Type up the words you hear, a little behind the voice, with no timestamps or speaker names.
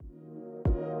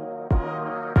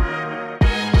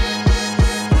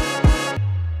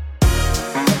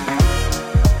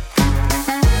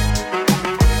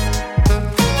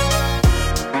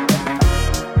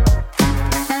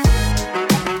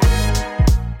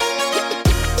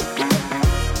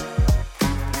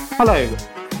Hello,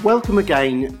 welcome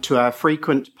again to our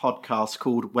frequent podcast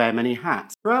called Wear Many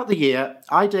Hats. Throughout the year,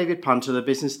 I, David Punter, the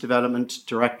Business Development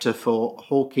Director for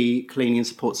Hawkey Cleaning and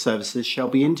Support Services, shall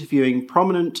be interviewing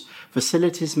prominent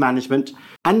facilities management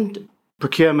and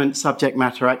procurement subject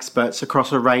matter experts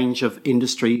across a range of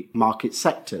industry market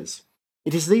sectors.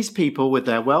 It is these people with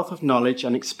their wealth of knowledge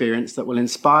and experience that will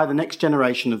inspire the next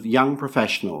generation of young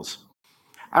professionals.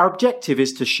 Our objective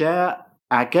is to share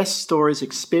our guest stories,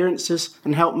 experiences,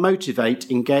 and help motivate,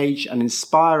 engage, and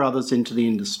inspire others into the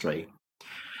industry.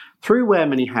 Through Wear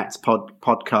Many Hats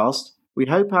podcast, we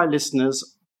hope our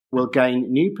listeners will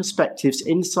gain new perspectives,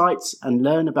 insights, and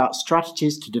learn about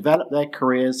strategies to develop their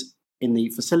careers in the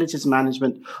facilities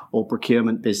management or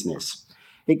procurement business.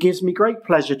 It gives me great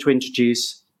pleasure to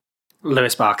introduce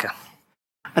Lewis Barker.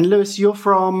 And Lewis, you're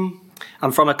from?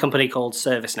 I'm from a company called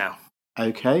ServiceNow.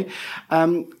 Okay.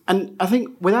 And I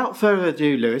think without further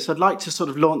ado, Lewis, I'd like to sort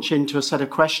of launch into a set of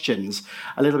questions,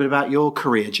 a little bit about your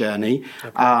career journey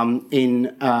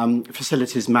in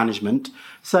facilities management.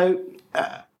 So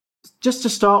just to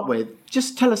start with,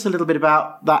 just tell us a little bit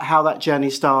about that, how that journey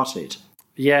started.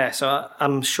 Yeah, so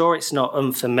I'm sure it's not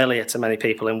unfamiliar to many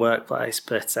people in workplace,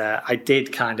 but I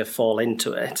did kind of fall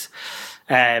into it.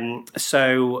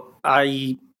 So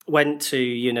I went to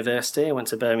university. I went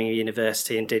to Birmingham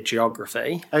University and did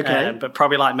geography. Okay. But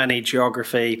probably like many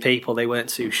geography people, they weren't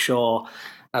too sure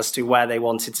as to where they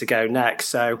wanted to go next.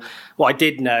 So what I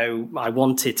did know I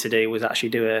wanted to do was actually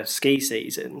do a ski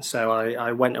season. So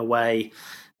I went away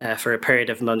for a period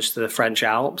of months to the French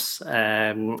Alps.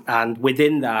 And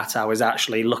within that, I was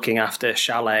actually looking after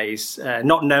chalets,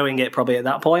 not knowing it probably at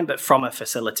that point, but from a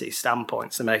facility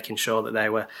standpoint. So making sure that they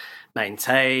were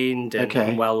maintained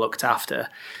and well looked after.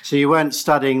 So you weren't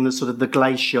studying the sort of the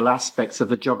glacial aspects of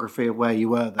the geography of where you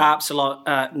were then?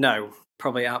 No,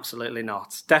 probably absolutely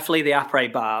not. Definitely the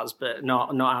après bars, but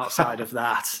not outside of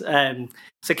that.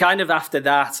 So kind of after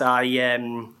that,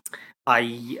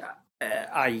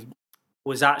 I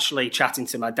was actually chatting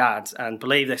to my dad, and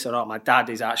believe this or not, my dad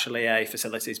is actually a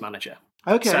facilities manager.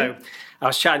 Okay. So I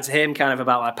was chatting to him kind of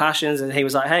about my passions, and he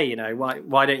was like, hey,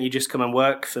 why don't you just come and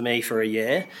work for me for a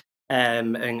year?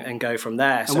 And go from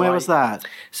there. And where was that?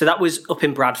 So that was up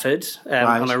in Bradford. Right.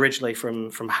 I'm originally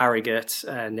from Harrogate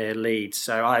near Leeds.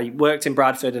 So I worked in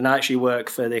Bradford and I actually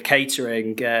worked for the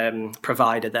catering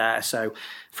provider there. So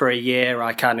for a year,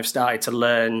 I kind of started to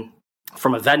learn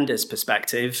from a vendor's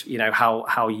perspective,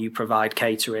 how you provide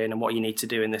catering and what you need to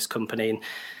do in this company. And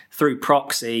through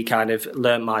proxy, kind of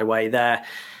learned my way there.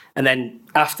 And then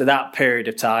after that period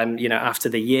of time, after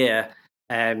the year,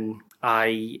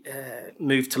 I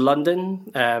moved to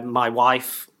London. My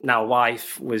wife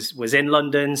was in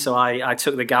London, so I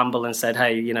took the gamble and said,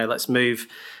 "Hey, let's move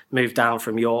down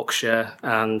from Yorkshire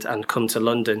and come to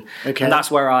London." Okay. And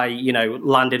that's where I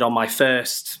landed on my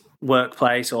first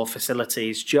workplace or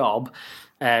facilities job,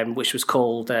 which was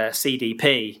called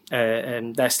CDP.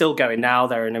 And they're still going now.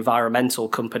 They're an environmental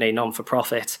company,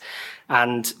 non-for-profit,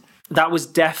 and that was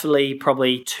definitely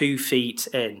probably 2 feet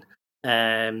in.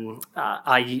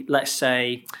 I, let's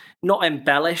say, not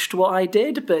embellished what I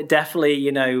did, but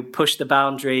definitely, pushed the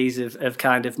boundaries of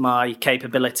kind of my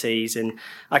capabilities. And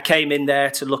I came in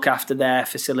there to look after their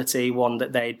facility, one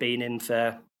that they'd been in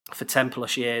for 10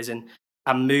 plus years, and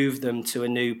moved them to a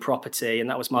new property. And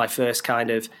that was my first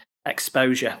kind of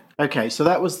exposure. Okay, so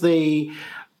that was the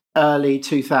early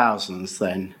 2000s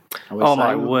then? Oh,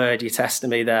 my word, you're testing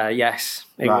me there. Yes,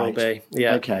 it will be.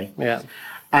 Yeah. Okay. Yeah.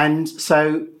 And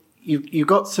so you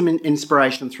got some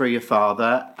inspiration through your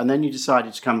father, and then you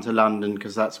decided to come to London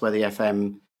because that's where the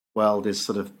FM world is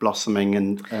sort of blossoming.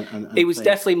 And it was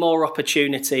definitely more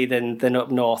opportunity than up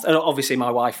north. And obviously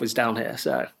my wife was down here,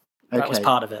 so that was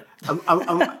part of it.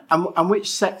 And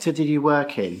which sector did you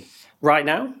work in? Right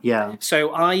now? Yeah.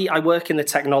 So I work in the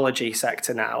technology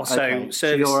sector now. Okay.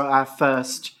 So you're our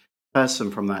first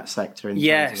person from that sector in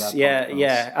terms of that podcast.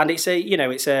 Yeah. And it's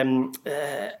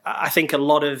I think a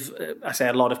lot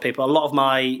of people, a lot of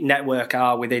my network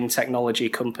are within technology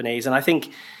companies. And I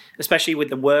think, especially with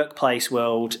the workplace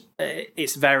world,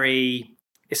 it's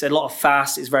a lot of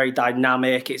fast, it's very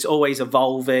dynamic, it's always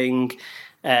evolving.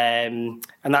 And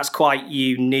that's quite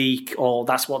unique, or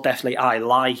that's what definitely I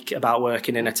like about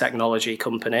working in a technology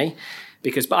company.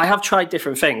 But I have tried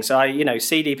different things. So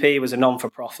CDP was a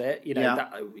non-for-profit, that,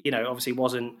 obviously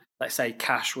wasn't, let's say,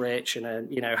 cash rich and,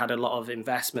 had a lot of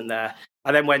investment there.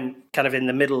 I then went kind of in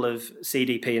the middle of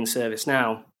CDP and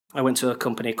ServiceNow I went to a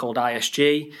company called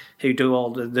ISG, who do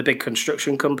all the big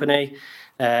construction company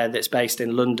that's based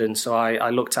in London. So I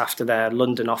looked after their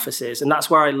London offices, and that's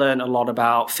where I learned a lot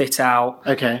about fit out.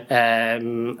 Okay.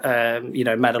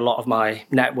 Met a lot of my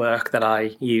network that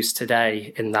I use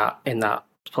today in that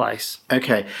place.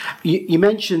 Okay. You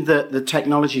mentioned that the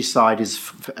technology side is,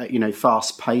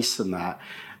 fast paced and that.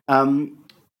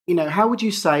 How would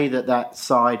you say that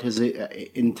side has,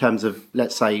 in terms of,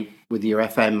 let's say, with your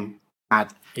FM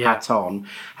hat on,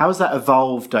 how has that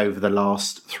evolved over the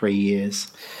last 3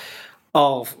 years?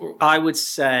 Oh, I would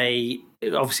say,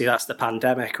 obviously, that's the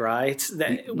pandemic, right?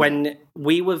 When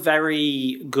we were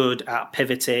very good at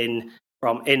pivoting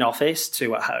from in office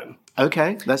to at home.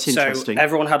 Okay, that's interesting. So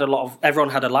everyone had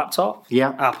a laptop.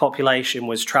 Yeah. Our population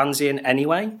was transient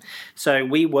anyway. So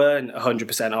we weren't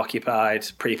 100% occupied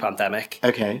pre-pandemic.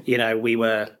 Okay. We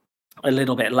were a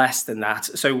little bit less than that.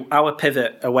 So our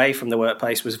pivot away from the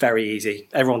workplace was very easy.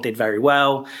 Everyone did very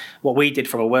well. What we did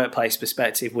from a workplace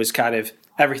perspective was kind of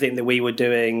everything that we were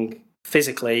doing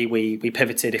physically, we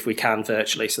pivoted if we can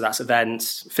virtually. So that's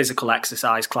events, physical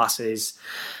exercise classes,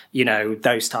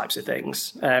 those types of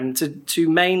things, to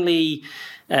mainly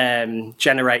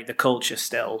generate the culture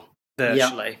still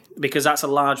virtually, because that's a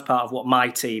large part of what my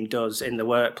team does in the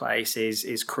workplace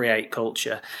is create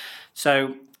culture.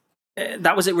 So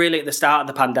that was it really at the start of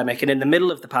the pandemic. And in the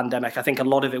middle of the pandemic, I think a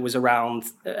lot of it was around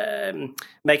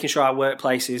making sure our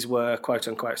workplaces were quote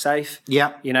unquote safe.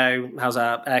 Yeah. How's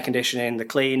our air conditioning, the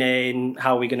cleaning,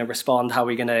 how are we going to respond? How are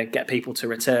we going to get people to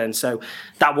return? So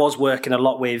that was working a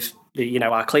lot with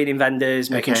our cleaning vendors,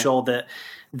 making sure that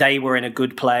they were in a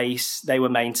good place, they were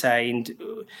maintained.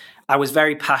 I was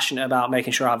very passionate about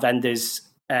making sure our vendors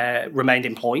remained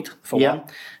employed for one.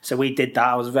 So we did that.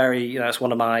 I was very, it's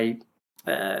one of my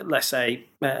let's say,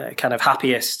 kind of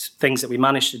happiest things that we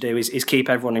managed to do is keep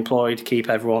everyone employed, keep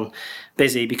everyone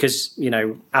busy, because,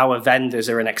 our vendors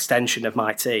are an extension of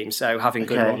my team. So having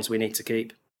good ones, we need to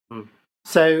keep.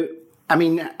 So,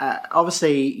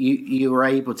 obviously, you were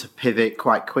able to pivot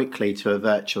quite quickly to a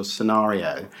virtual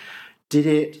scenario. Did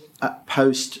it,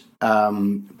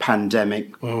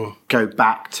 post-pandemic, go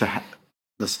back to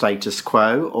the status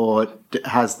quo, or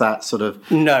has that sort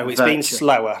of... No, it's been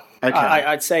slower. Okay.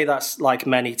 I'd say that's like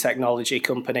many technology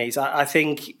companies. I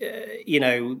think,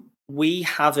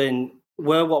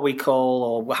 we're what we call,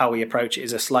 or how we approach it,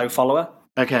 is a slow follower.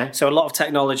 Okay. So a lot of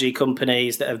technology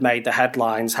companies that have made the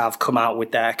headlines have come out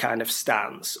with their kind of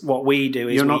stance. What we do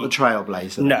is... You're not the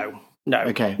trailblazer. No.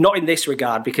 Okay. Not in this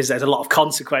regard, because there's a lot of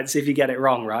consequence if you get it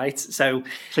wrong, right? So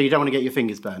you don't want to get your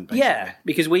fingers burned, basically. Yeah,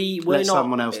 because we're Let not...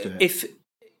 someone else do it.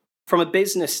 From a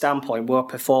business standpoint, we're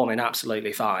performing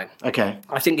absolutely fine. Okay.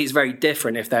 I think it's very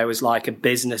different if there was like a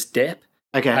business dip.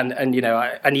 Okay. And you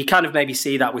kind of maybe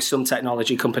see that with some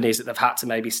technology companies that they've had to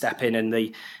maybe step in, and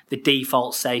the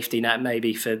default safety net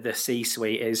maybe for the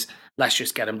C-suite is let's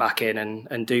just get them back in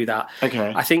and do that.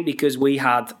 Okay. I think because we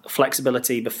had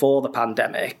flexibility before the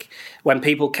pandemic, when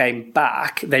people came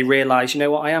back, they realised,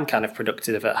 I am kind of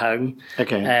productive at home.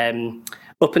 Okay.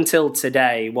 Up until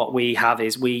today, what we have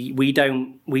is we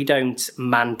don't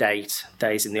mandate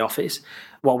days in the office.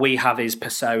 What we have is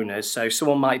personas. So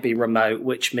someone might be remote,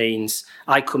 which means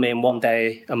I come in one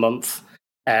day a month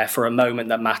for a moment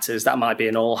that matters. That might be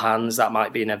an all hands, that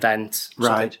might be an event.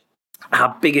 Right.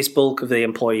 Our biggest bulk of the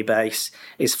employee base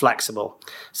is flexible.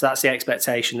 So that's the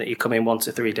expectation that you come in 1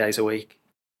 to 3 days a week.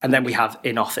 And then we have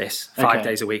in office 5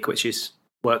 days a week, which is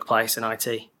workplace and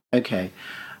IT. Okay.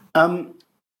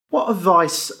 What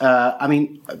advice,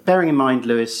 bearing in mind,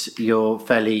 Lewis, you're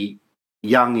fairly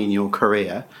young in your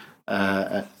career,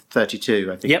 at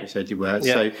 32, I think you said you were. Yep.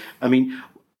 So,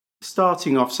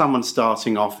 someone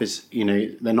starting off is,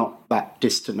 they're not that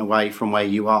distant away from where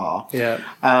you are. Yeah.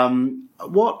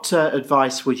 What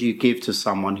advice would you give to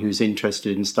someone who's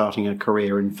interested in starting a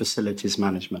career in facilities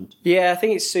management? Yeah, I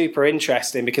think it's super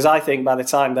interesting, because I think by the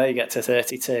time they get to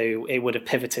 32, it would have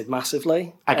pivoted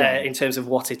massively in terms of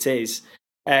what it is.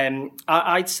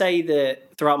 I'd say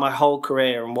that throughout my whole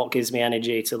career, and what gives me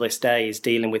energy to this day, is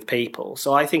dealing with people.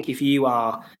 So I think if you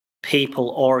are people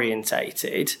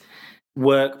orientated,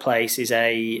 workplace is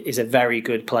a very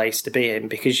good place to be in,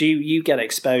 because you get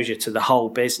exposure to the whole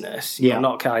business. You're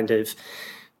not kind of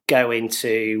go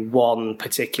into one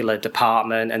particular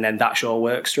department and then that's your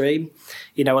work stream.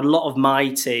 A lot of my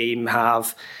team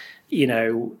have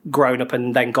grown up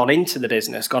and then gone into the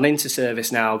business, gone into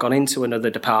ServiceNow, gone into another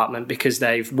department because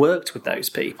they've worked with those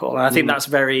people. And I think that's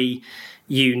very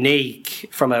unique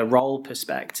from a role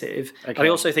perspective. Okay. I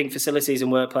also think facilities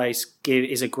and workplace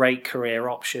is a great career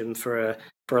option for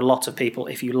a lot of people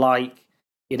if you like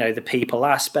the people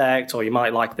aspect, or you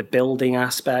might like the building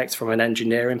aspect from an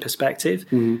engineering perspective,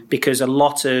 because a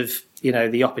lot of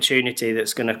the opportunity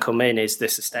that's going to come in is the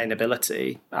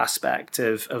sustainability aspect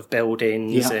of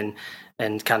buildings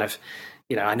and kind of,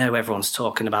 I know everyone's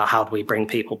talking about how do we bring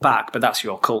people back, but that's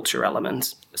your culture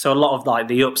element. So a lot of like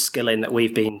the upskilling that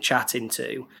we've been chatting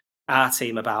to our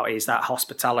team about is that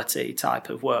hospitality type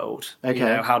of world.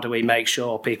 Okay. How do we make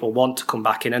sure people want to come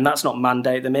back in? And that's not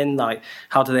mandate them in. Like,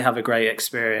 how do they have a great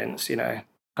experience?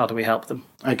 How do we help them?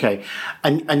 Okay.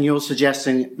 And you're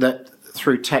suggesting that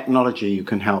through technology you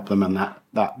can help them on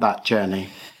that journey?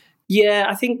 Yeah,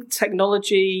 I think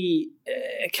technology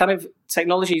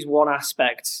is one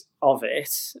aspect of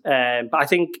it. But I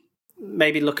think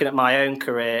maybe looking at my own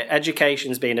career,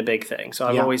 education's been a big thing. So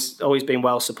I've always been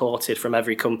well supported from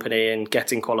every company and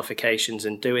getting qualifications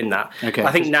and doing that. Okay.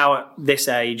 I think now at this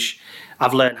age,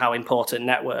 I've learned how important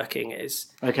networking is.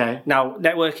 Okay. Now,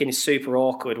 networking is super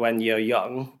awkward when you're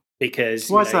young because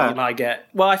Why's that? You might get...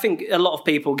 Well, I think a lot of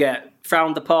people get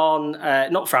frowned upon,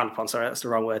 not frowned upon, sorry, that's the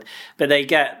wrong word, but they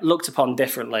get looked upon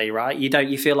differently, right?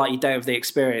 You feel like you don't have the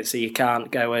experience, so you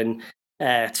can't go and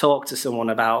talk to someone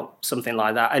about something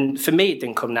like that. And for me, it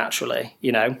didn't come naturally,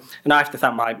 and I have to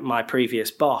thank my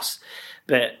previous boss.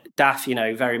 But Daff,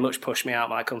 very much pushed me out of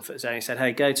my comfort zone. He said,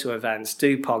 hey, go to events,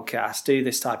 do podcasts, do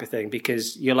this type of thing,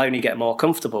 because you'll only get more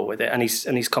comfortable with it. And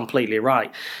he's completely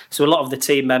right. So a lot of the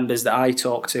team members that I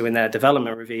talk to in their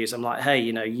development reviews, I'm like, hey,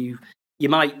 you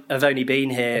might have only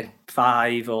been here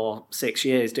 5 or 6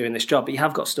 years doing this job, but you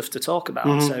have got stuff to talk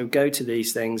about. So go to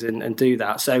these things and do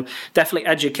that. So definitely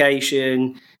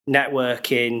education,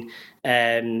 networking,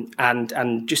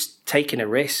 and just taking a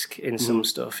risk in some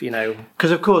stuff,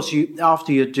 Because of course, you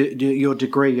after your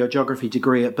degree, your geography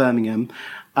degree at Birmingham,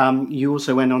 you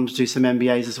also went on to do some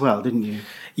MBAs as well, didn't you?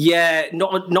 Yeah,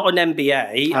 not an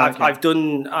MBA. Oh, okay.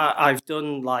 I've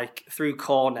done like through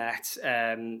Cornet,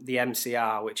 the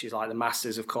MCR, which is like the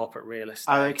Masters of Corporate Real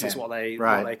Estate. Oh, okay. Is what they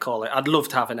call it. I'd love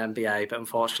to have an MBA, but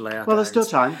unfortunately, I don't. There's still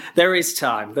time. There is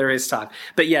time.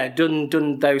 But yeah,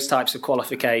 done those types of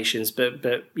qualifications. But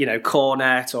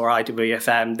Cornet or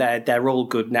IWFM, they're all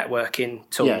good networking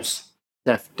tools.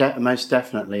 Yes, most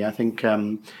definitely. I think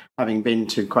having been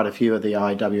to quite a few of the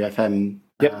IWFM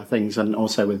things, and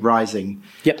also with Rising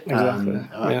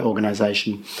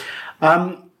organisation.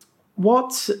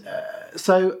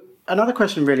 So another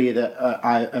question really that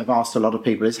I have asked a lot of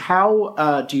people is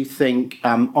how do you think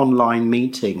online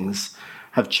meetings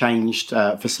have changed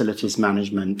facilities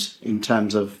management in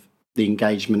terms of the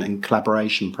engagement and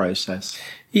collaboration process?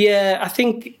 Yeah, I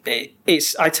think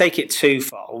I take it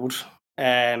twofold.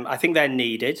 I think they're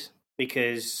needed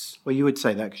because... Well, you would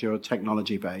say that because you're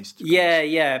technology based.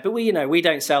 Yeah, but we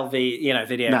don't sell video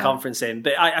conferencing.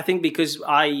 But I think because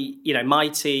my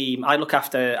team, I look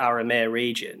after our EMEA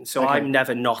region, so I'm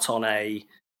never not on a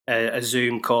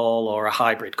Zoom call or a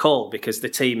hybrid call because the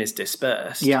team is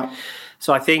dispersed. Yeah.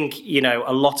 So I think,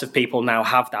 a lot of people now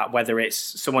have that, whether it's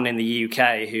someone in the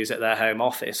UK who's at their home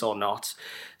office or not.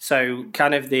 So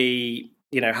kind of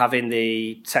having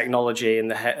the technology and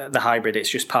the hybrid, it's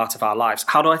just part of our lives.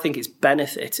 How do I think it's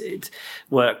benefited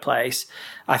workplace?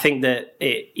 I think that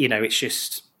it's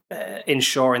just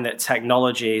ensuring that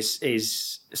technology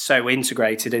is so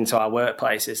integrated into our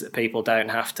workplaces that people don't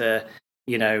have to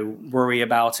worry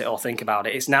about it or think about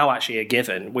it. It's now actually a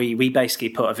given. We basically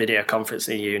put a video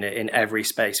conferencing unit in every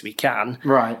space we can,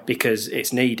 right? Because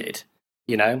it's needed,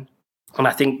 And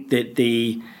I think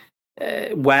that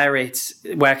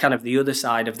where kind of the other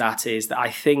side of that is that I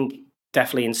think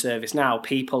definitely in ServiceNow,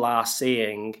 people are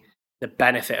seeing the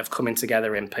benefit of coming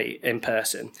together in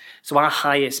person. So our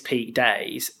highest peak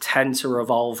days tend to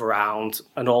revolve around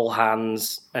an all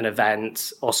hands, an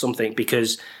event or something,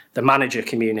 because the manager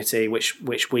community,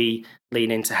 which we lean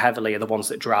into heavily, are the ones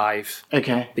that drive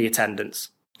the attendance.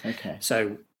 Okay.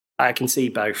 So I can see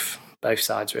both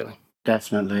sides really.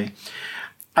 Definitely.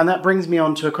 And that brings me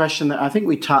on to a question that I think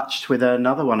we touched with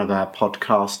another one of our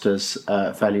podcasters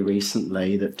fairly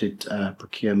recently that did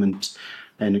procurement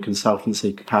in a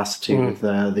consultancy capacity with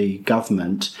the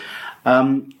government.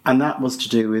 And that was to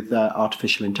do with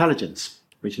artificial intelligence,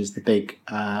 which is the big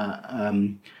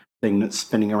thing that's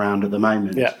spinning around at the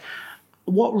moment. Yeah.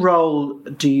 What role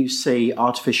do you see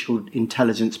artificial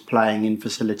intelligence playing in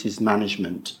facilities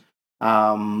management,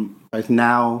 both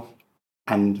now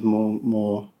and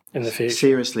more in the future?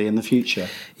 Seriously, in the future?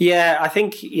 Yeah, I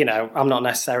think, I'm not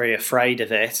necessarily afraid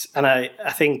of it. And I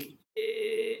think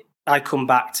I come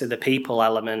back to the people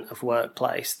element of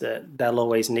workplace, that there'll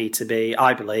always need to be,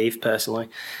 I believe personally,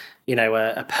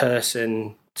 a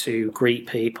person to greet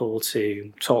people,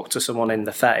 to talk to someone in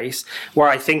the face. Where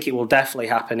I think it will definitely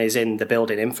happen is in the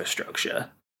building infrastructure.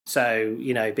 So,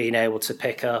 being able to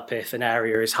pick up if an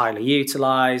area is highly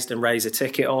utilised and raise a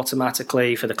ticket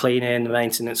automatically for the cleaning, the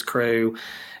maintenance crew.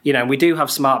 We do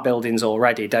have smart buildings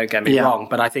already, don't get me wrong,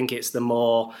 but I think it's the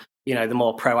more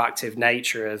proactive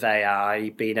nature of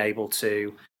AI being able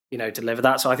to, deliver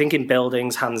that. So I think in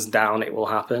buildings, hands down, it will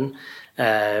happen.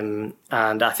 And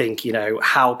I think,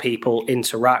 how people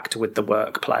interact with the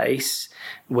workplace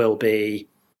will be,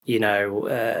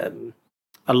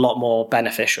 a lot more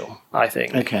beneficial, I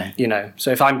think. Okay.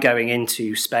 So if I'm going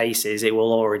into spaces, it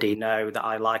will already know that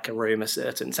I like a room a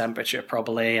certain temperature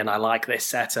probably, and I like this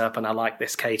setup, and I like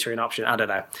this catering option. I don't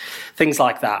know. Things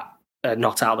like that are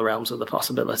not out of the realms of the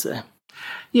possibility.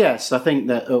 Yes, I think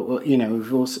that,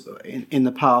 we've also, in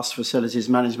the past, facilities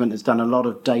management has done a lot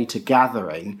of data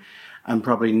gathering and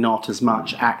probably not as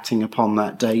much acting upon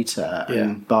that data. Yeah.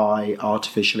 And by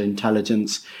artificial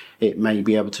intelligence, it may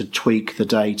be able to tweak the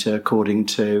data according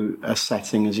to a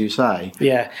setting, as you say.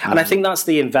 Yeah, and I think that's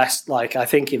the I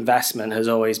think investment has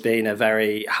always been a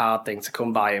very hard thing to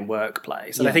come by in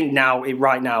workplace. And I think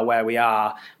right now where we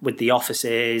are with the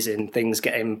offices and things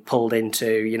getting pulled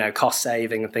into, cost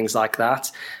saving and things like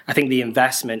that, I think the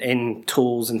investment in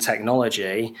tools and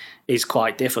technology is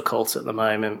quite difficult at the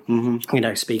moment,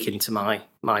 speaking to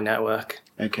my network.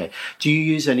 Okay. Do you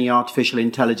use any artificial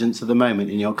intelligence at the moment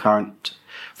in your current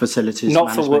facilities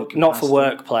not for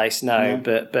workplace, no.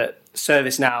 But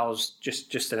ServiceNow's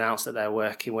just announced that they're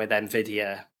working with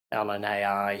NVIDIA on an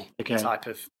AI type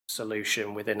of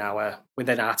solution within our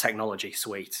technology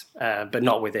suite, but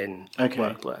not within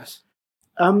workplace.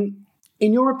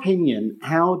 In your opinion,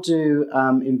 how do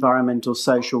environmental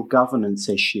social governance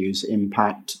issues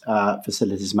impact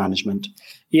facilities management?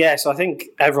 Yeah, so I think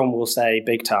everyone will say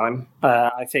big time.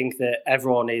 I think that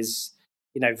everyone is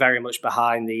very much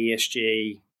behind the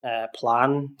ESG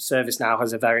plan. ServiceNow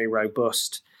has a very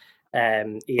robust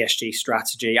ESG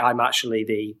strategy. I'm actually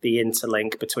the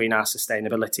interlink between our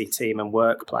sustainability team and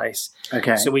workplace.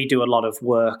 Okay. So we do a lot of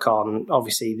work on,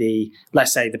 obviously,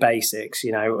 let's say the basics,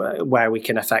 where we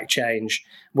can affect change.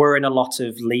 We're in a lot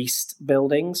of leased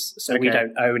buildings, so we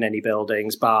don't own any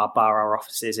buildings, bar our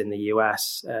offices in the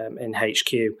US, in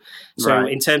HQ. So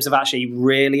in terms of actually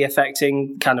really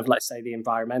affecting kind of, let's say, the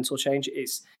environmental change,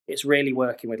 it's really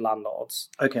working with landlords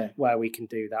where we can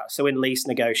do that. So in lease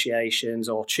negotiations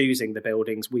or choosing the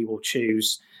buildings, we will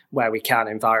choose where we can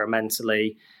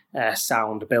environmentally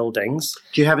sound buildings.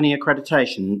 Do you have any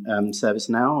accreditation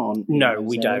ServiceNow? No,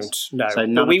 we don't. No, so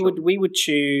but we would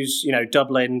choose.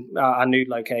 Dublin, our new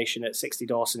location at 60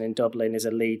 Dawson in Dublin is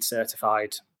a LEED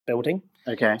certified building.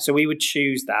 Okay, so we would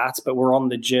choose that, but we're on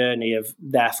the journey of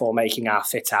therefore making our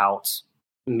fit out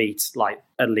meet like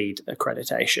a LEED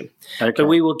accreditation. Okay. But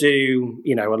we will do,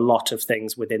 a lot of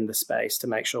things within the space to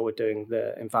make sure we're doing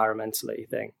the environmentally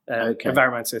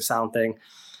sound thing.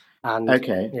 And,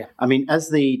 I mean,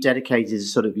 as the dedicated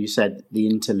sort of, you said, the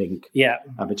interlink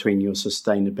between your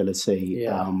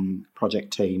sustainability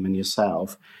project team and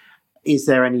yourself, is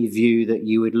there any view that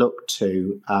you would look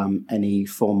to any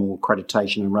formal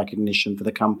accreditation and recognition for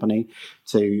the company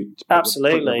to put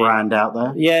the brand out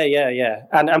there? Yeah.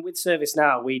 And with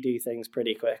ServiceNow, we do things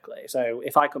pretty quickly. So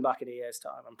if I come back in a year's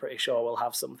time, I'm pretty sure we'll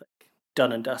have something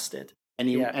done and dusted.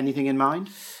 Anything in mind?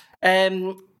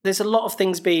 There's a lot of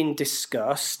things being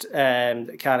discussed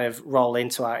that kind of roll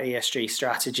into our ESG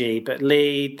strategy, but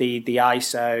LEED, the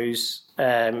ISOs,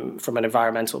 from an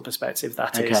environmental perspective,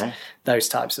 that is, those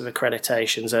types of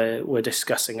accreditations we're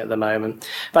discussing at the moment.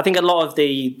 But I think a lot of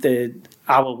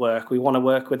our work, we want to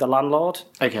work with the landlord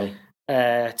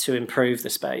to improve the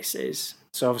spaces.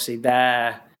 So obviously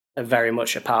they're very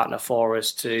much a partner for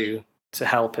us to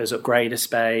help us upgrade a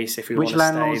space if we want to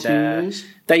stay there. Do you use?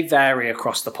 They vary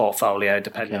across the portfolio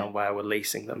depending on where we're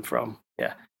leasing them from.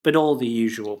 Yeah, but all the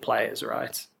usual players,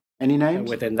 right? Any names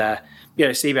within there?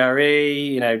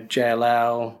 CBRE,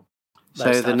 JLL.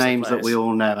 So the names that we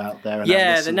all know out there.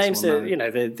 And the names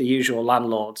that the usual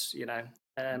landlords.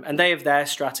 And they have their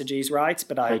strategies, right?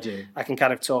 But I can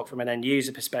kind of talk from an end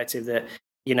user perspective that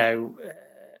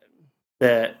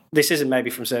that this isn't maybe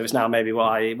from ServiceNow, maybe what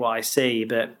I see,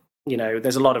 but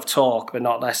there's a lot of talk, but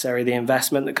not necessarily the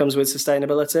investment that comes with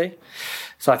sustainability.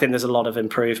 So I think there's a lot of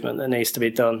improvement that needs to be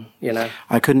done,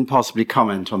 I couldn't possibly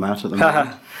comment on that at the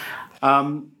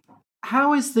moment.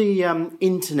 How is the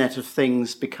Internet of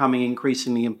Things becoming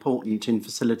increasingly important in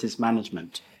facilities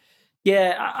management?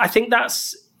 Yeah, I think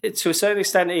that's, to a certain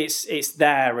extent, it's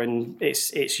there and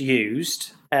it's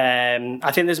used.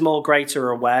 I think there's more greater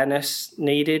awareness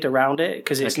needed around it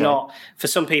because it's not, for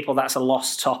some people, that's a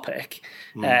lost topic.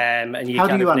 And you How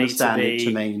kind do you of understand need to it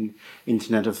to mean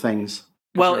Internet of Things?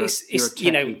 Well, you're it's a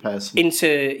techie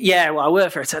person. well, I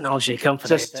work for a technology company.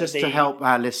 Just to help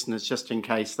our listeners, just in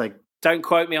case they don't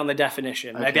quote me on the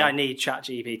definition. Maybe I need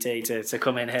ChatGPT to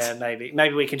come in here.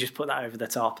 Maybe we can just put that over the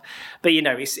top. But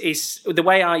it's the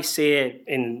way I see it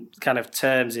in kind of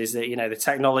terms is that the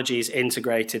technology is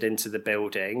integrated into the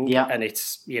building, and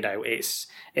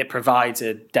it provides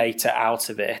a data out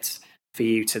of it for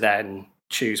you to then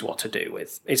choose what to do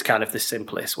with. It's kind of the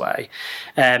simplest way.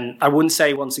 I wouldn't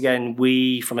say, once again,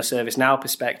 we, from a ServiceNow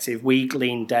perspective, we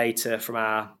glean data from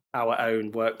our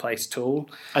own workplace tool.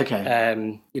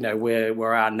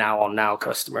 We're our now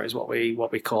customer is what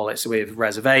we call it. So we have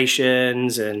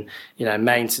reservations and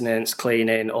maintenance,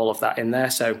 cleaning, all of that in there.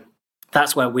 So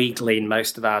that's where we glean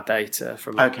most of our data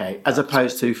from. As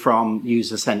opposed to from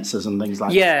user sensors and things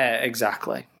like that. Yeah,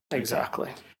 exactly.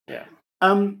 Yeah.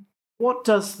 What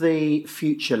does the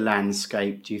future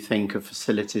landscape, do you think, of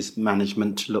facilities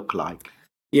management look like?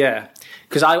 Yeah,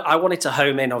 because I wanted to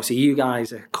home in. Obviously, you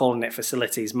guys are calling it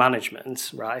facilities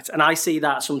management, right? And I see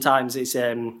that sometimes it's,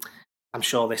 I'm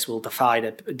sure this will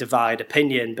divide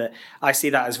opinion, but I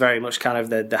see that as very much kind of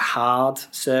the hard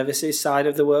services side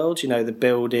of the world, the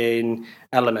building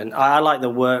element. I like the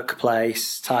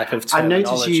workplace type of terminology.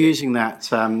 I noticed you using that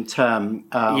term.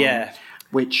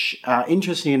 Which,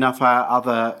 interestingly enough, our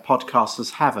other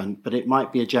podcasters haven't, but it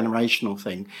might be a generational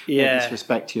thing. Yeah. With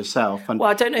respect to yourself. And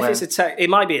I don't know if it's it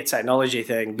might be a technology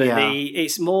thing, but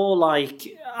it's more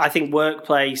like, I think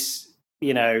workplace,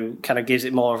 kind of gives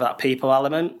it more of that people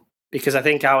element. Because I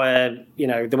think our,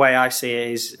 the way I see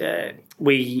it is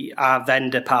our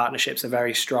vendor partnerships are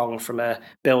very strong from a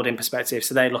building perspective.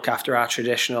 So they look after our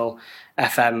traditional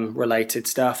FM related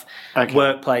stuff.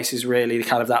 Workplace is really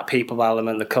kind of that people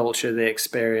element, the culture, the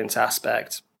experience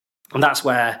aspect. And that's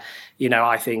where,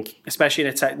 I think, especially in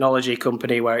a technology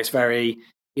company where it's very,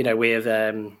 we have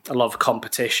a lot of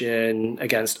competition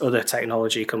against other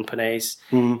technology companies.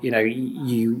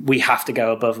 We have to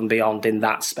go above and beyond in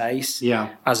that space,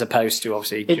 as opposed to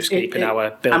obviously keeping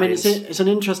our buildings. I mean, it's an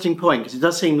interesting point because it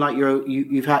does seem like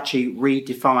you've actually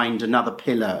redefined another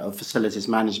pillar of facilities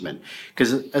management.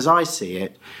 Because as I see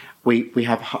it, we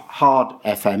have hard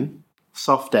FM,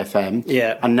 soft FM,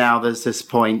 and now there's this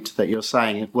point that you're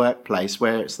saying at workplace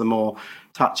where it's the more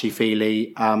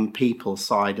touchy-feely people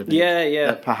side of it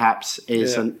that perhaps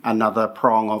is another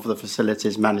prong of the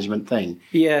facilities management thing.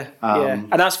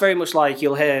 And that's very much like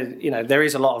you'll hear, there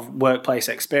is a lot of workplace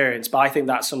experience, but I think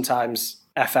that's sometimes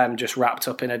FM just wrapped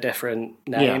up in a different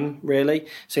name, really.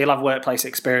 So you'll have workplace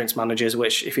experience managers,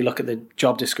 which if you look at the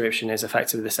job description is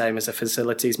effectively the same as a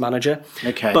facilities manager.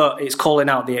 But it's calling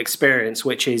out the experience,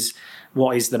 which is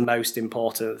what is the most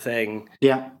important thing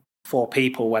for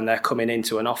people when they're coming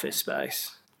into an office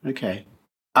space.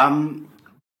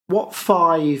 What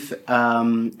 5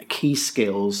 key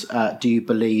skills do you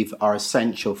believe are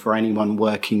essential for anyone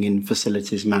working in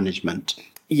facilities management?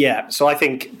 So I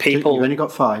think people... You've only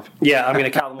got 5. I'm going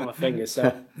to count them on my fingers.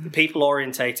 So people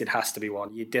orientated has to be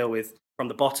one. You deal with from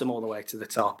the bottom all the way to the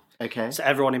top. So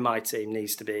everyone in my team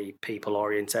needs to be people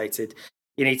orientated.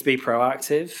 You need to be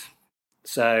proactive.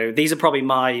 So these are probably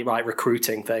my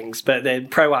recruiting things, but they're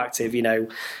proactive.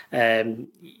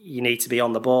 You need to be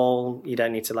on the ball. You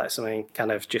don't need to let something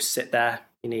kind of just sit there.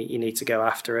 You need to go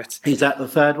after it. Is that the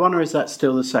third one, or is that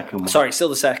still the second one? Sorry, still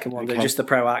the second one, but just the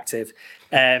proactive.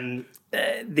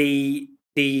 The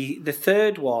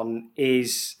third one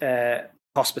is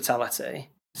hospitality.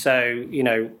 So,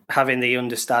 having the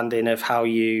understanding of how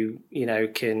you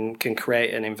can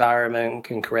create an environment,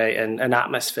 can create an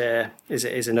atmosphere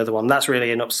is another one. That's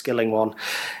really an upskilling one.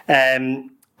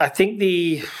 I think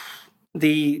the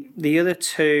other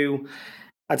 2,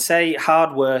 I'd say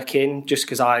hardworking, just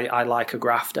because I like a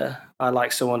grafter. I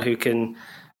like someone who can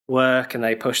work and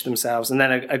they push themselves. And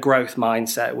then a growth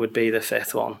mindset would be the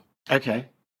 5th one.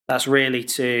 That's really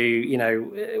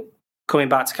to, coming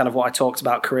back to kind of what I talked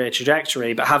about career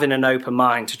trajectory, but having an open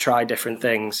mind to try different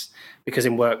things, because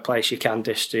in workplace you can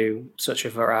just do such a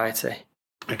variety.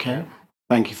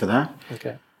 Thank you for that.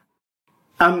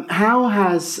 How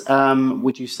has,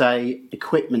 would you say,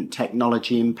 equipment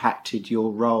technology impacted your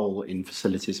role in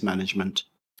facilities management?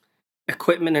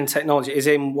 Equipment and technology is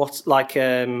in what, like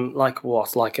a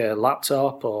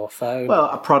laptop or phone? Well,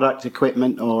 a product,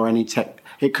 equipment, or any tech.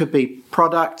 It could be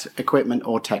product, equipment,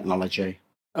 or technology.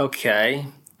 Has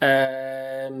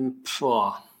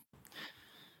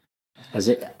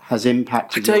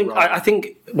impacted your role? I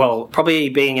think, probably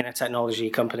being in a technology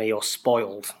company, you're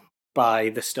spoiled by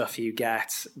the stuff you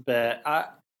get, but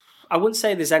I wouldn't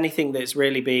say there's anything that's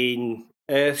really been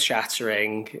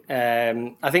earth-shattering.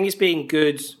 I think it's been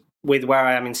good with where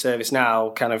I am in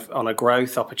ServiceNow, kind of on a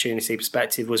growth opportunity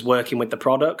perspective, was working with the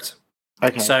product.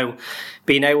 Okay. So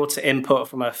being able to input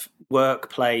from a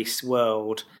workplace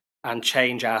world and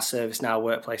change our ServiceNow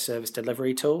workplace service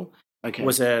delivery tool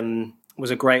was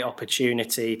a great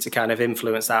opportunity to kind of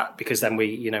influence that, because then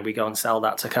we go and sell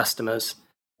that to customers,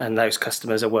 and those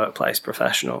customers are workplace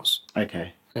professionals.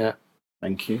 Okay. Yeah.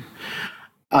 Thank you.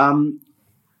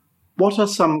 What are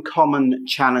some common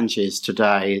challenges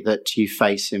today that you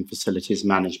face in facilities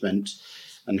management,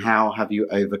 and how have you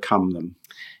overcome them?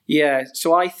 Yeah,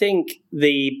 so I think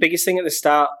the biggest thing at the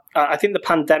start, I think the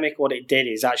pandemic, what it did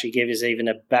is actually give us even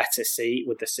a better seat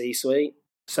with the C-suite.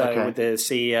 So with the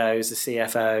CEOs, the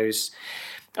CFOs.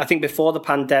 I think before the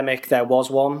pandemic there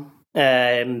was one,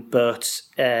 but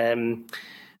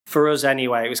for us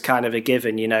anyway, it was kind of a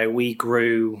given. We've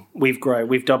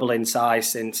doubled in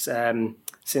size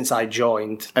since I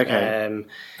joined.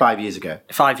 5 years ago.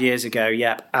 5 years ago,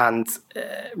 yep. And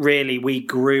really, we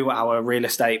grew our real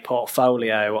estate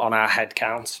portfolio on our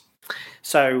headcount.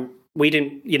 So we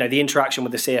didn't, the interaction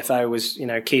with the CFO was,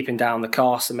 keeping down the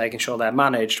costs and making sure they're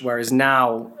managed. Whereas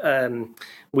now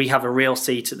we have a real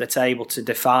seat at the table to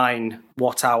define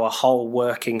what our whole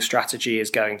working strategy is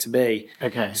going to be.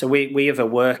 Okay. So we have a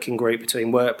working group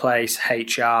between workplace,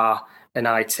 HR, and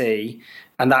IT.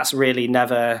 And that's really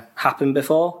never happened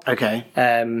before. Okay.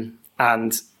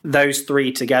 And those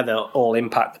three together all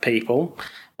impact the people.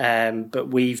 But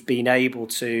we've been able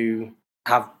to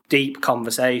have deep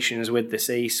conversations with the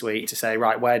C-suite to say,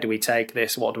 right, where do we take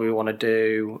this? What do we want to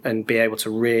do? And be able to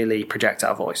really project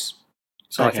our voice.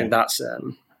 So I think that's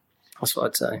what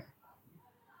I'd say.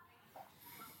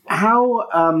 How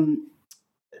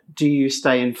do you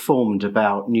stay informed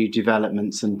about new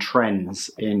developments and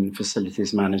trends in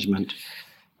facilities management?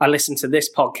 I listen to this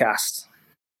podcast.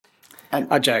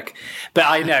 I joke, but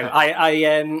I know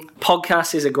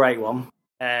podcast is a great one.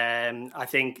 I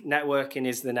think networking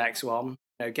is the next one.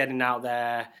 Getting out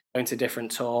there, going to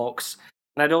different talks,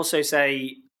 and I'd also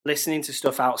say listening to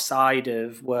stuff outside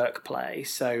of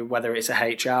workplace. So whether it's a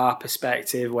HR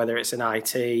perspective, whether it's an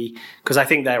IT, because I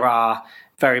think there are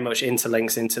very much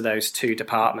interlinks into those two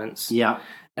departments. Yeah.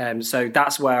 So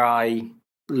that's where I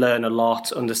learn a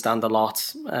lot, understand a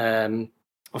lot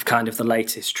of kind of the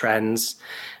latest trends.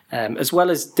 As well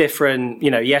as different,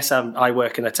 yes, I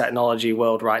work in the technology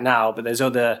world right now, but there's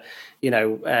other,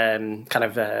 kind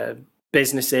of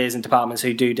businesses and departments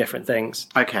who do different things.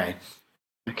 Okay.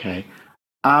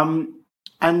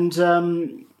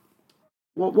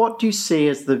 What do you see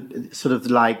as the sort of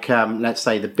like, let's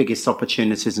say, the biggest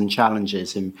opportunities and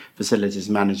challenges in facilities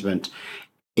management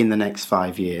in the next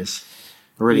 5 years?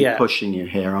 Really pushing you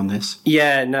here on this.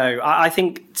 Yeah, no, I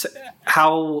think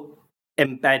how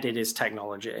embedded is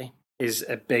technology is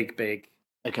a big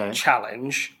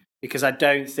challenge, because I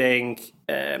don't think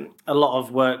a lot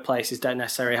of workplaces don't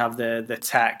necessarily have the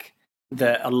tech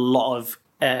that a lot of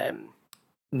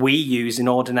we use in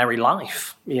ordinary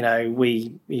life.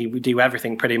 We do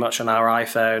everything pretty much on our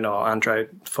iPhone or Android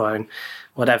phone,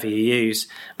 whatever you use.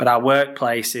 But our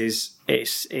workplace it's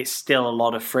still a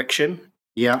lot of friction.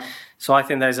 Yeah. So I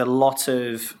think there's a lot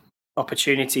of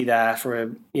opportunity there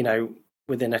for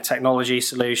within a technology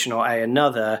solution or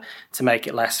another to make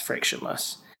it less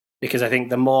frictionless. Because I think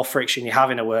the more friction you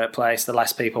have in a workplace, the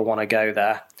less people want to go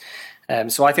there.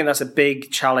 So I think that's a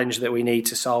big challenge that we need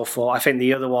to solve for. I think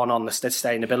the other one on the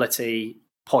sustainability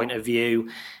point of view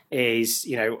is,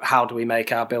 how do we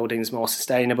make our buildings more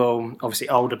sustainable? Obviously,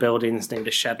 older buildings need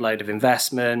a shed load of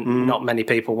investment. Not many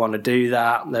people want to do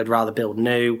that. They'd rather build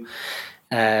new.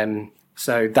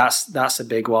 So that's a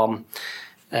big one,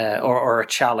 or a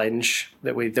challenge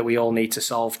that we all need to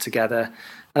solve together.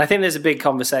 And I think there's a big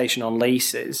conversation on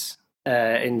leases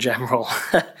in general.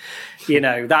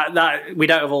 that we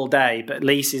don't have all day, but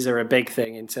leases are a big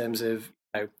thing in terms of,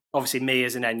 obviously me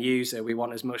as an end user, we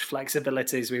want as much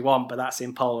flexibility as we want, but that's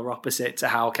in polar opposite to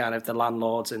how kind of the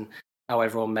landlords and how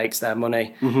everyone makes their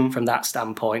money from that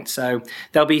standpoint. So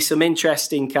there'll be some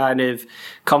interesting kind of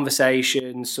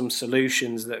conversations, some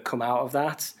solutions that come out of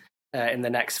that in the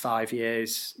next 5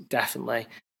 years, definitely.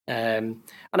 And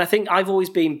I think I've always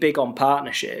been big on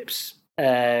partnerships,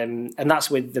 and that's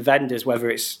with the vendors, whether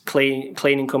it's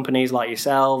cleaning companies like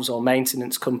yourselves or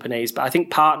maintenance companies. But I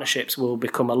think partnerships will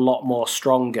become a lot more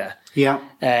stronger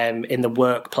in the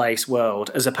workplace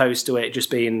world, as opposed to it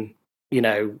just being,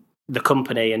 the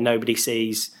company and nobody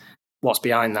sees what's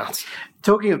behind that.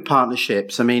 Talking of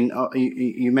partnerships, I mean,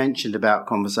 you mentioned about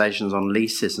conversations on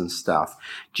leases and stuff.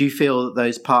 Do you feel that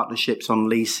those partnerships on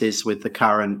leases with the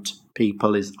current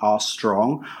people are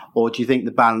strong, or do you think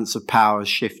the balance of power has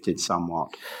shifted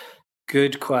somewhat?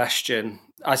 Good question.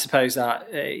 I suppose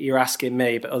that you're asking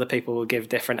me, but other people will give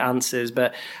different answers.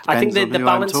 But I think the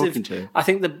balance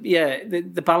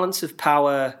the balance of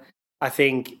power, I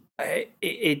think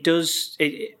it does.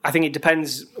 I think it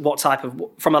depends what type of,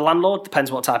 from a landlord,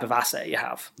 depends what type of asset you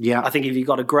have. Yeah. I think if you've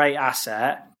got a great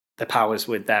asset, the power's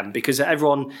with them, because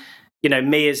everyone,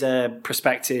 me as a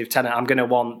prospective tenant, I'm going to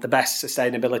want the best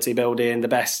sustainability building, the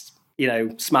best,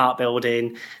 smart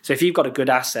building. So if you've got a good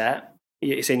asset,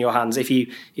 it's in your hands. If you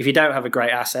don't have a great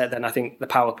asset, then I think the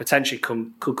power potentially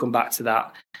could come back to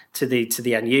that, to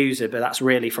the end user. But that's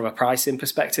really from a pricing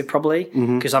perspective, probably,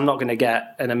 because I'm not going to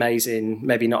get an amazing,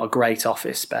 maybe not a great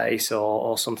office space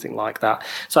or something like that.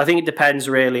 So I think it depends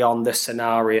really on the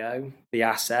scenario, the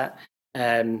asset.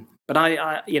 But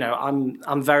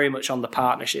I'm very much on the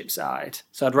partnership side.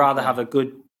 So I'd rather have a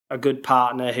good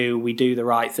partner who we do the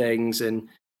right things and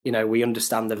we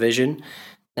understand the vision.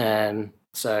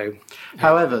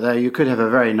 However, though, you could have a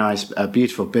very nice,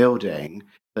 beautiful building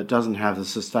that doesn't have the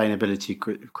sustainability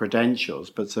credentials,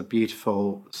 but it's a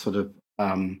beautiful sort of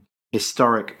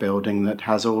historic building that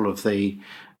has all of the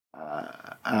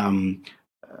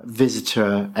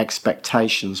visitor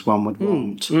expectations one would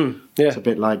want. Yeah. It's a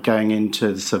bit like going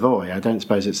into the Savoy. I don't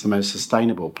suppose it's the most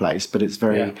sustainable place, but it's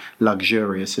very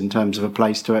luxurious in terms of a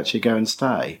place to actually go and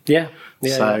stay.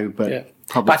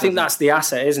 But I think that's the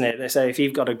asset, isn't it? They say if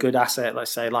you've got a good asset,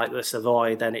 let's say like the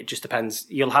Savoy, then it just depends.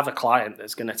 You'll have a client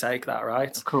that's going to take that,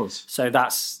 right? Of course. So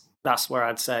that's where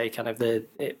I'd say kind of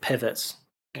it pivots.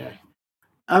 Okay.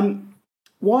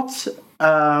 What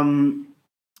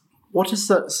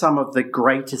is some of the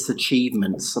greatest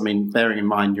achievements? I mean, bearing in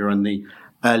mind you're in the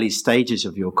early stages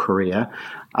of your career,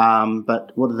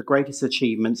 but what are the greatest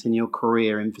achievements in your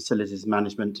career in facilities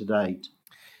management to date?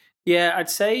 Yeah, I'd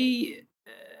say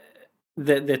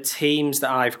the teams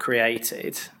that I've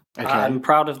created. Okay. I'm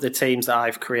proud of the teams that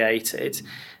I've created.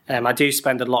 I do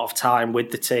spend a lot of time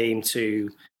with the team to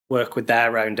work with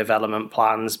their own development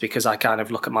plans, because I kind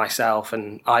of look at myself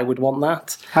and I would want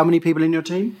that. How many people in your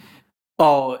team?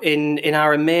 Oh, in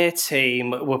our EMEA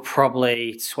team, we're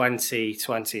probably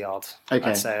 20 odd. Okay.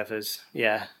 I'd say of us.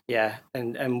 Yeah.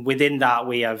 And within that,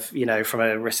 we have, from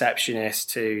a receptionist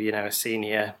to, a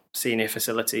senior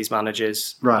facilities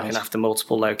managers, right, looking after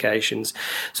multiple locations.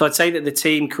 So I'd say that the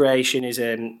team creation is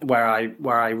where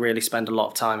I really spend a lot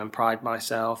of time and pride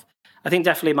myself. I think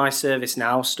definitely my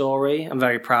ServiceNow story. I'm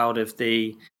very proud of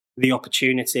the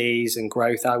opportunities and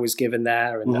growth I was given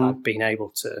there, and that I've been able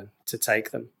to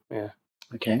take them. Yeah.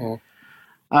 Okay.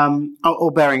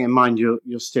 All bearing in mind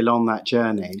you're still on that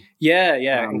journey.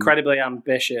 Yeah. Incredibly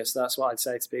ambitious. That's what I'd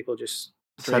say to people. Just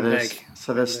dream big.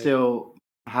 So there's still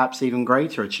perhaps even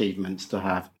greater achievements to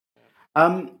have.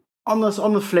 On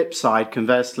the flip side,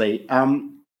 conversely,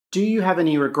 do you have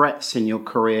any regrets in your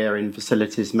career in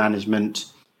facilities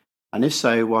management? And if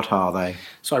so, what are they?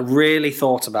 So I really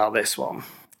thought about this one,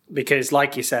 because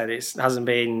like you said, it hasn't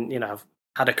been, I've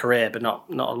had a career, but not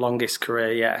a longest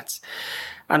career yet.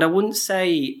 And I wouldn't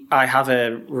say I have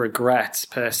a regret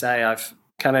per se. I've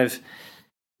kind of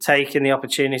taken the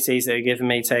opportunities that are given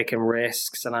me, taken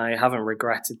risks, and I haven't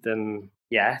regretted them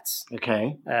yet.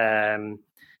 Okay.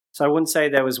 So I wouldn't say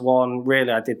there was one,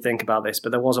 really, I did think about this,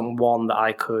 but there wasn't one that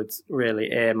I could really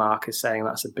earmark as saying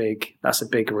that's a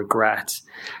big regret.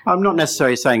 I'm not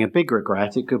necessarily saying a big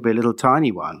regret. It could be a little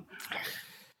tiny one.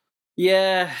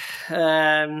 Yeah.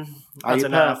 Are you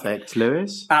perfect,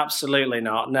 Lewis? Absolutely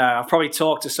not. No, I've probably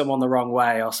talked to someone the wrong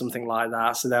way or something like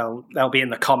that, so they'll be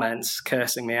in the comments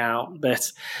cursing me out.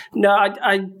 But no,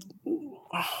 I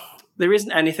there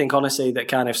isn't anything, honestly, that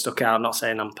kind of stuck out. I'm not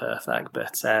saying I'm perfect,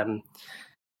 but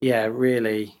yeah,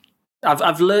 really,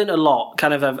 I've learned a lot.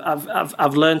 Kind of,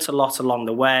 I've learned a lot along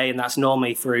the way, and that's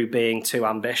normally through being too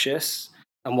ambitious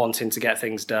and wanting to get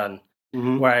things done.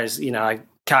 Mm-hmm. Whereas, I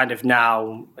kind of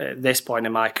now at this point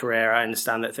in my career, I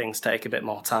understand that things take a bit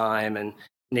more time and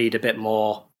need a bit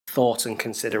more thought and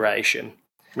consideration.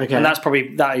 Okay. And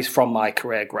that is from my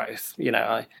career growth.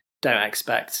 I don't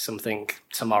expect something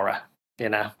tomorrow.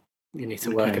 You need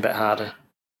to work a bit harder.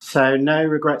 So no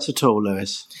regrets at all,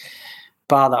 Lewis?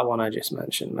 Bar that one I just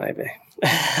mentioned, maybe.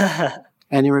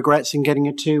 Any regrets in getting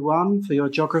a 2-1 for your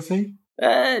geography?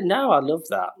 No, I love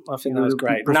that. I think that was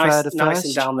great. Nice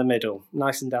and down the middle.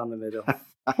 Nice and down the middle.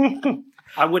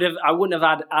 I wouldn't have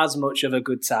had as much of a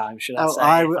good time, should I say?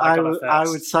 I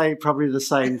would say probably the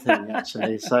same thing,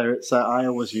 actually. So I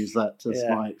always use that as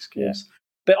my excuse.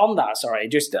 But on that, sorry,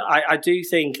 just I do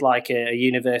think like a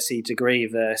university degree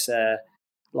versus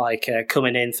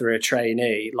coming in through a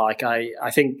trainee. Like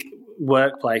I think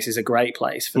workplace is a great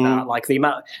place for that. Like the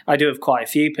amount I do have quite a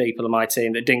few people in my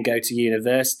team that didn't go to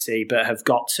university but have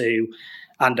got to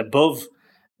and above,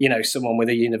 someone with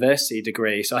a university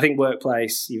degree. So I think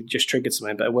workplace, you've just triggered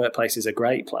something, but a workplace is a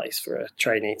great place for a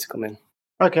trainee to come in.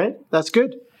 Okay, that's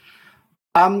good.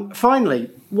 Finally,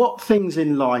 what things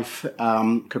in life,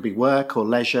 could be work or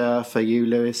leisure for you,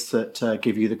 Lewis, that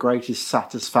give you the greatest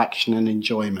satisfaction and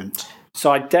enjoyment?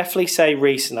 So I'd definitely say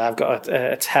recently I've got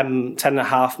a 10 and a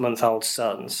half month old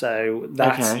son. So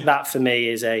that for me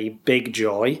is a big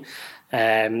joy.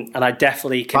 And I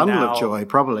definitely can bundle of joy,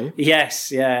 probably.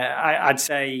 Yes, yeah. I'd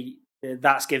say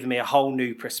that's given me a whole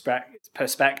new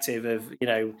perspective of,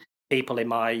 people in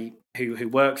my who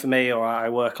work for me or I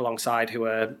work alongside who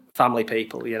are family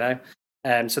people,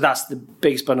 So that's the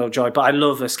biggest bundle of joy. But I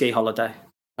love a ski holiday.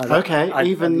 I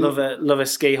love a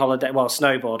ski holiday. Well,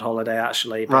 snowboard holiday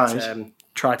actually, but right.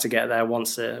 Try to get there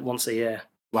once a year.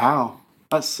 Wow,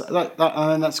 that's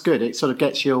good. It sort of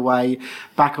gets you away,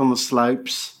 back on the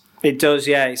slopes. It does,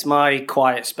 yeah. It's my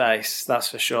quiet space, that's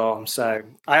for sure. So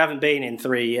I haven't been in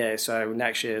 3 years, so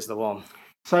next year's the one.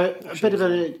 So a bit of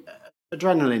an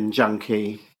adrenaline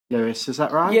junkie, Lewis, is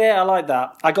that right? Yeah, I like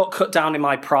that. I got cut down in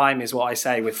my prime, is what I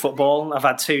say, with football. I've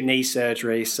had 2 knee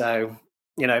surgeries, so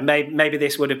maybe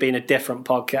this would have been a different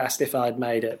podcast if I'd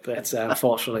made it, but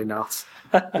unfortunately not.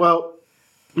 Well,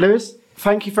 Lewis,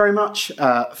 thank you very much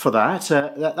for that.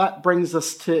 That brings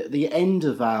us to the end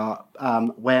of our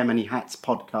Wear Many Hats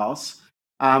podcast.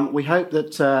 We hope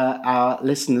that our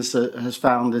listeners has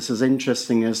found this as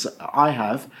interesting as I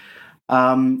have.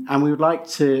 And we would like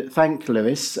to thank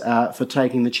Lewis for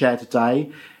taking the chair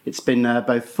today. It's been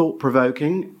both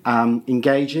thought-provoking,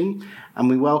 engaging, and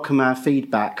we welcome our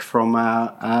feedback from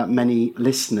our many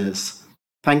listeners.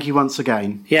 Thank you once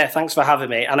again. Yeah, thanks for having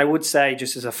me. And I would say,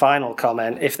 just as a final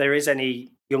comment, if there is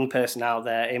any young person out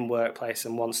there in workplace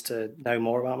and wants to know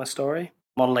more about my story,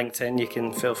 I'm on LinkedIn. You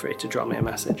can feel free to drop me a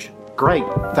message. Great.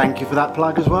 Thank you for that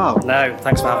plug as well. No,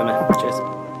 thanks for having me.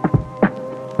 Cheers.